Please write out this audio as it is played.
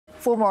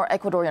Former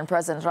Ecuadorian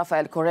President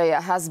Rafael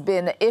Correa has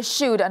been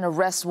issued an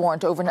arrest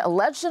warrant over an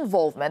alleged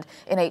involvement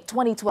in a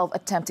 2012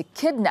 attempt to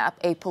kidnap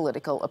a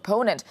political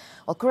opponent.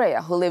 Well,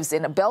 Correa, who lives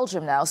in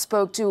Belgium now,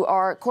 spoke to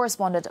our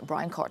correspondent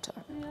Brian Carter.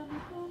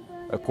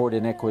 A court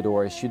in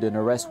Ecuador issued an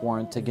arrest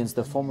warrant against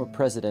the former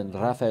president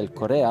Rafael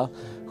Correa,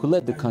 who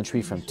led the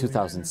country from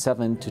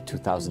 2007 to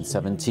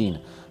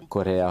 2017.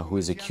 Correa, who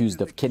is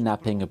accused of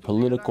kidnapping a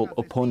political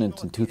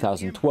opponent in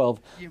 2012,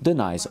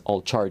 denies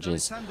all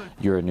charges.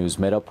 Euronews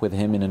met up with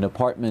him in an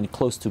apartment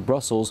close to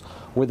Brussels,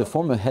 where the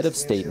former head of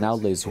state now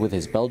lives with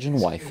his Belgian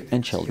wife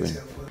and children.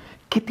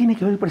 ¿Qué tiene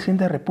que ver el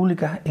presidente de la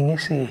República en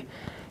ese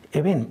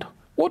evento?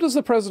 What does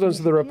the President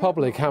of the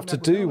Republic have to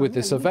do with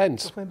this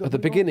event? At the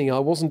beginning, I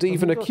wasn't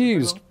even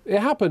accused. It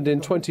happened in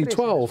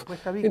 2012.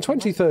 In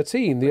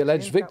 2013, the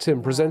alleged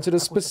victim presented a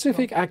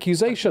specific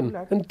accusation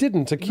and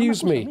didn't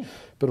accuse me.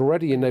 But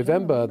already in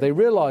November, they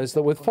realized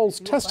that with false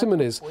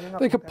testimonies,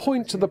 they could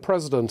point to the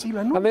President.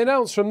 And they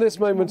announced from this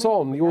moment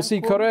on, you will see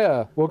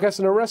Correa will get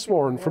an arrest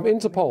warrant from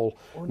Interpol.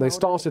 And they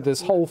started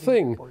this whole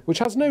thing, which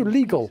has no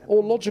legal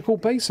or logical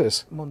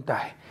basis.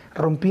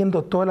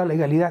 Rompiendo toda la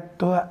legalidad,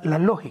 toda la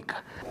lógica.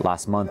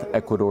 Last month,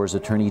 Ecuador's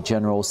Attorney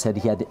General said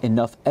he had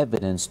enough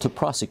evidence to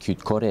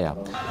prosecute Correa.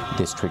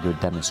 This triggered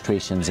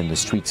demonstrations in the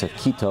streets of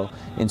Quito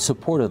in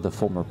support of the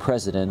former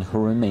president, who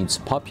remains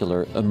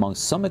popular among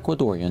some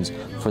Ecuadorians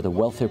for the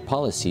welfare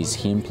policies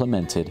he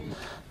implemented.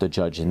 The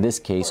judge in this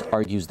case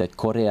argues that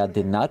Correa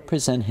did not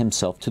present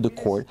himself to the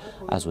court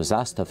as was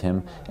asked of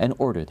him and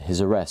ordered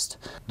his arrest.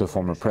 The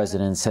former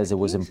president says it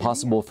was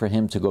impossible for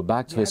him to go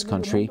back to his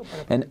country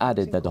and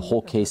added that the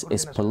whole case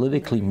is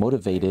politically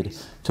motivated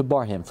to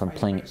bar him from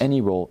playing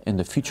any role in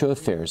the future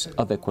affairs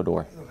of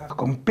Ecuador.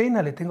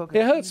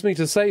 It hurts me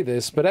to say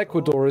this, but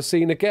Ecuador is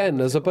seen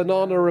again as a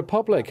banana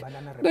republic.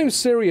 No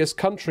serious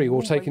country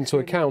will take into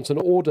account an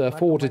order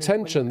for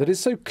detention that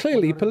is so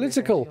clearly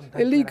political,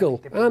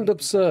 illegal and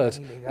absurd,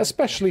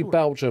 especially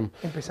Belgium.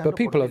 But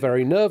people are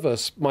very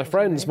nervous. My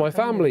friends, my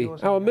family,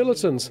 our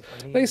militants.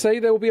 They say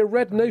there will be a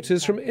red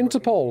notice from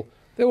Interpol.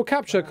 They will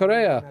capture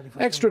Correa,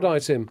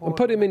 extradite him and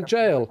put him in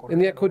jail in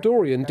the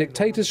Ecuadorian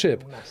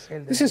dictatorship.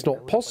 This is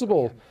not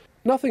possible.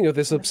 Nothing of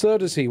this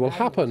absurdity will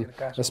happen,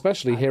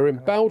 especially here in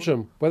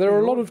Belgium, where there are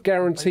a lot of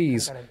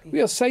guarantees.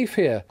 We are safe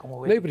here.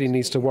 Nobody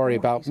needs to worry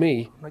about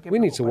me. We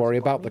need to worry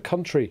about the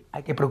country.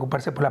 The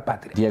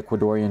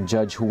Ecuadorian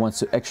judge who wants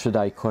to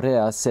extradite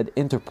Correa said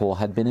Interpol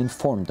had been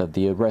informed of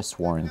the arrest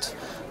warrant,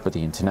 but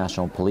the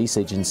International Police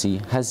Agency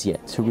has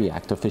yet to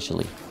react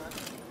officially.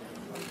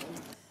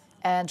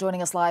 And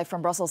joining us live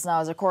from Brussels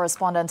now is our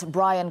correspondent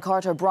Brian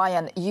Carter.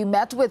 Brian, you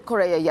met with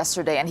Correa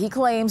yesterday, and he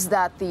claims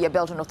that the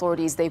Belgian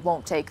authorities, they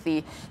won't take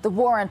the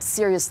warrant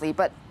seriously.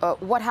 But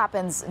what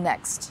happens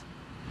next?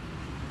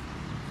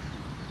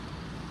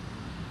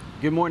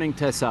 Good morning,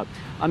 Tessa.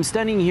 I'm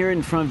standing here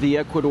in front of the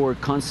Ecuador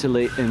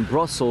consulate in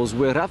Brussels,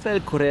 where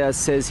Rafael Correa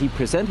says he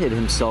presented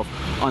himself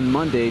on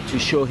Monday to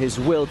show his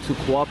will to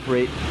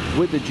cooperate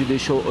with the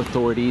judicial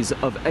authorities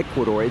of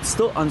Ecuador. It's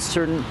still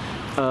uncertain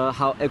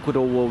how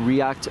Ecuador will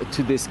react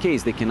to this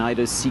case. They can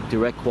either seek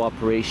direct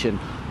cooperation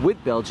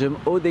with Belgium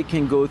or they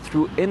can go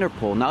through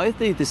Interpol. Now, if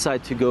they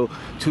decide to go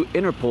to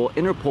Interpol,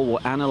 Interpol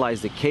will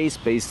analyze the case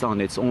based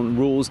on its own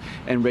rules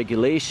and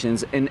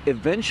regulations and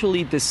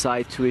eventually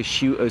decide to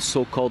issue a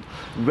so-called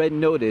red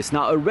notice.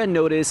 Now, a red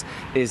notice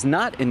is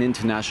not an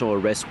international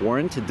arrest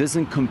warrant. It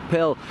doesn't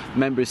compel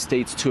member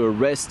states to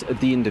arrest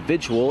the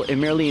individual. It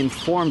merely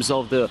informs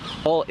all the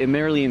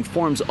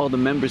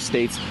member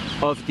states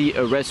of the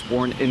arrest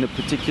warrant in a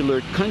particular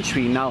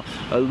country. Now,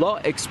 law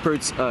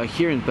experts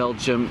here in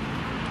Belgium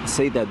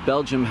say that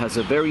Belgium has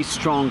a very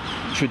strong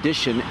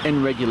tradition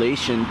and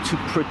regulation to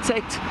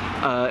protect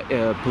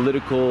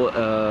political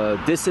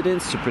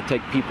dissidents, to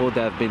protect people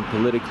that have been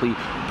politically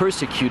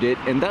persecuted.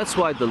 And that's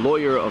why the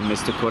lawyer of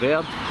Mr. Correa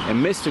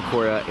and Mr.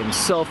 Correa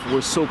himself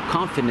were so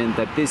confident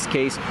that this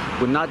case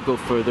would not go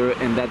further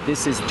and that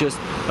this is just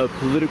a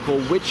political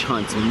witch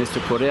hunt. And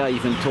Mr. Correa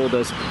even told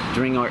us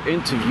during our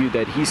interview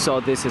that he saw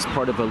this as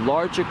part of a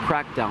larger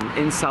crackdown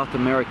in South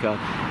America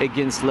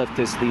against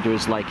leftist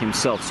leaders like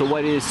himself. So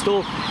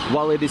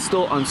while it is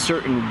still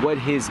uncertain what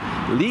his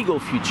legal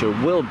future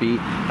will be,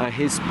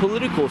 his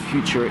political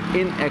future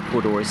in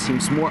Ecuador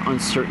seems more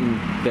uncertain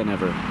than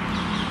ever.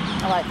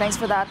 All right, thanks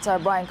for that,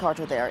 Brian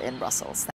Carter there in Brussels.